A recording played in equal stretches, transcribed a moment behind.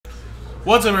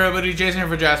What's up, everybody? Jason here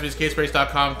for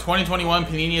JaspysCaseBreaks.com. 2021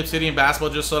 Panini Obsidian Basketball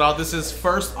just sold out. This is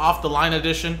first off the line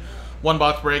edition, one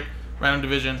box break, random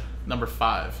division number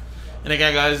 5. And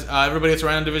again, guys, everybody gets a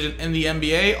random division in the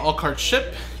NBA. All cards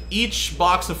ship. Each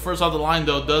box of first off the line,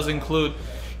 though, does include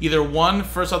either one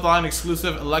first off the line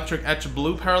exclusive electric etch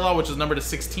blue parallel, which is numbered to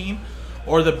 16,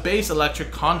 or the base electric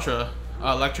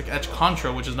etch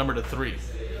contra, which is numbered to 3.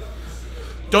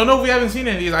 Don't know if we haven't seen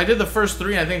any of these. I did the first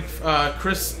 3. I think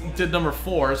Chris did number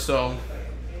 4. So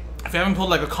if you haven't pulled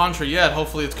like a contra yet,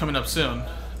 hopefully it's coming up soon.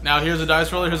 Now here's a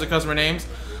dice roller. Here's the customer names: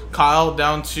 Kyle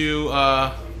down to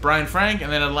Brian Frank,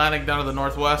 and then Atlantic down to the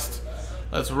Northwest.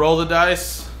 Let's roll the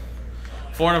dice.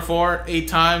 4 and a 4, 8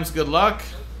 times. Good luck.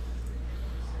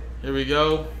 Here we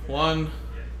go. 1,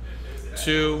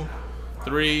 2,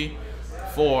 3,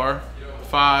 4,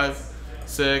 5,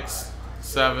 6,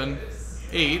 7,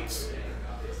 8.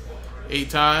 8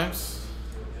 times.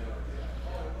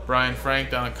 Brian Frank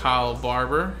down to Kyle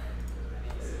Barber.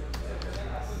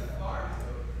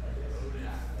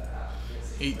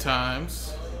 8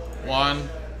 times. 1,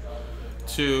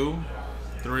 2,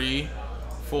 3,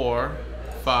 4,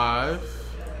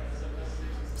 5,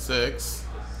 6,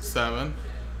 7,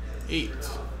 8.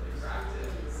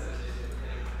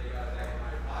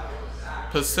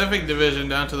 Pacific Division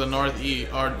down to the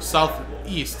northeast or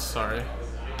southeast, sorry.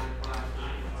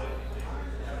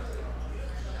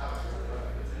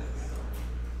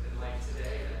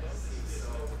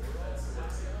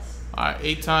 Alright,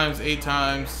 8 times, 8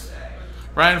 times.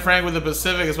 Brian Frank with the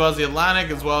Pacific, as well as the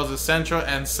Atlantic, as well as the Central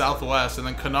and Southwest. And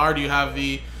then Kennard, you have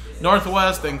the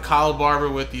Northwest, and Kyle Barber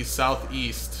with the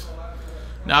Southeast.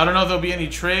 Now, I don't know if there'll be any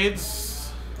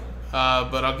trades,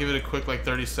 but I'll give it a quick, like,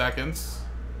 30 seconds.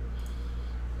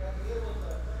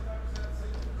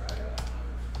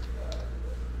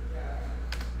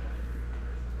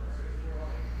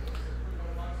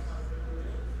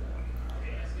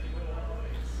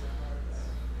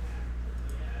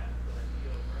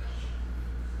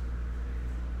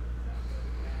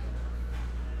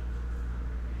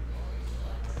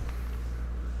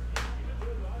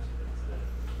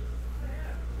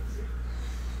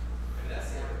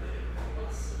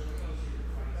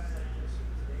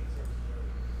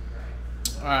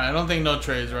 Alright, I don't think no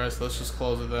trades, right? So let's just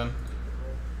close it then.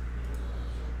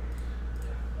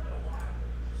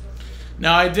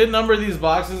 Now, I did number these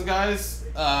boxes, guys.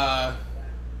 Kind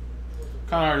of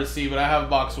hard to see, but I have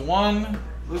box 1.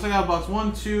 Looks like I have box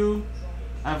 1, 2.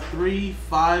 I have 3,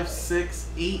 5, 6,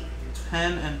 8,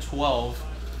 10, and 12.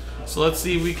 So let's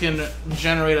see if we can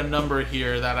generate a number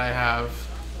here that I have.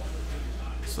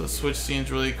 So let's switch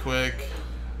scenes really quick.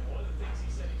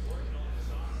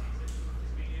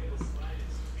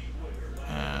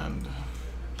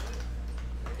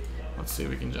 Let's see if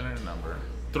we can generate a number.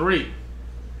 3.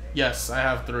 Yes, I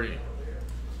have 3.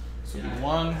 So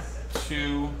 1,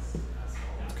 2.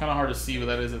 It's kind of hard to see, but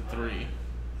that is a 3.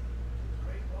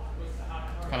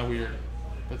 It's kind of weird.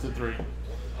 That's a 3.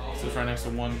 So it's right next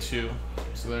to 1, 2.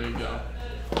 So there you go.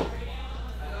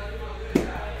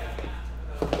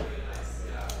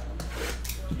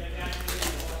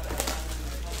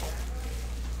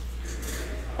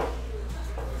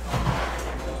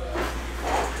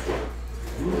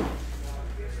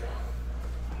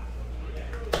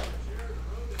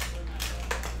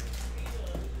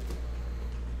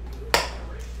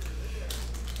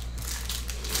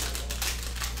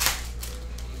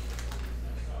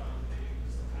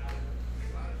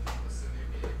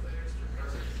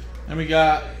 And we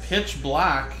got Pitch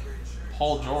Black,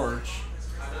 Paul George,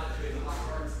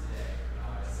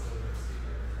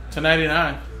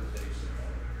 /99.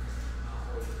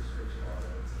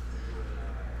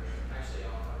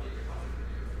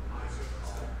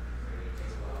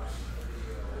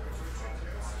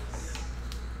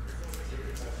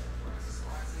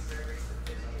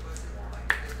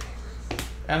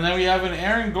 And then we have an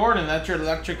Aaron Gordon. That's your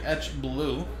electric etch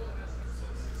blue.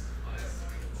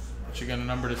 You're going to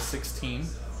number to 16.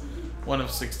 1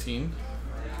 of 16.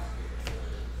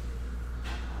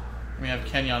 We have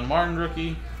Kenyon Martin,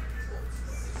 rookie.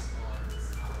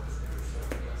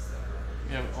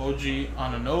 We have OG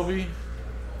Anunoby.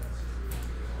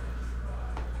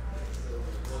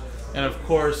 And of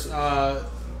course, let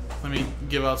me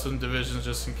give out some divisions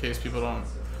just in case people don't.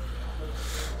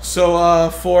 So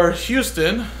for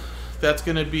Houston, that's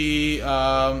going to be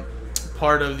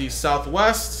part of the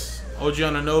Southwest. OG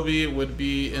Anunoby would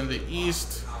be in the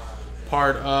East,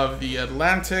 part of the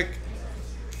Atlantic,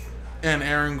 and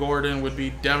Aaron Gordon would be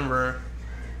Denver,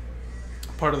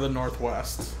 part of the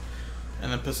Northwest.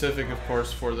 And then Pacific, of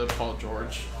course, for the Paul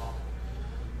George.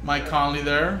 Mike Conley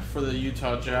there for the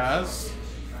Utah Jazz.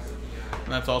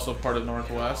 And that's also part of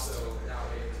Northwest.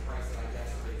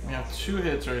 We have 2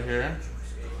 hits right here.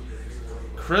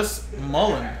 Chris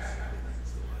Mullen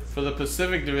for the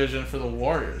Pacific Division for the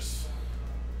Warriors.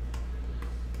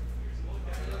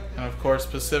 And of course,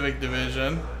 Pacific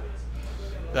Division,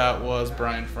 that was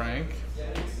Brian Frank.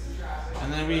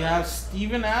 And then we have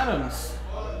Steven Adams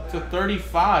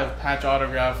 /35 patch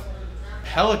autograph,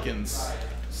 Pelicans,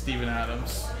 Steven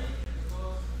Adams.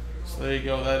 So there you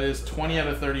go, that is 20 out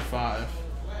of 35.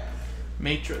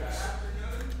 Matrix.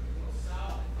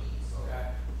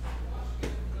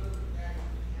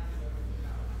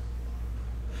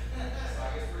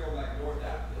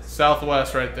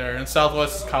 Southwest right there, and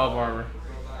Southwest is Kyle Barber.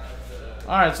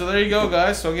 Alright, so there you go,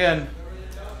 guys. So again,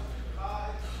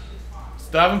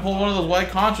 still haven't pulled one of those white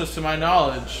contras to my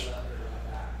knowledge.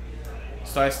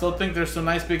 So I still think there's some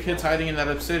nice big hits hiding in that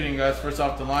Obsidian, guys, first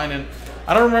off the line. And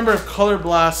I don't remember if color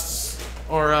blasts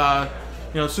or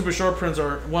super short prints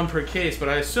are 1 per case, but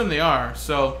I assume they are.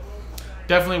 So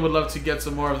definitely would love to get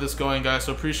some more of this going, guys.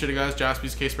 So appreciate it, guys.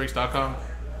 JaspysCaseBreaks.com.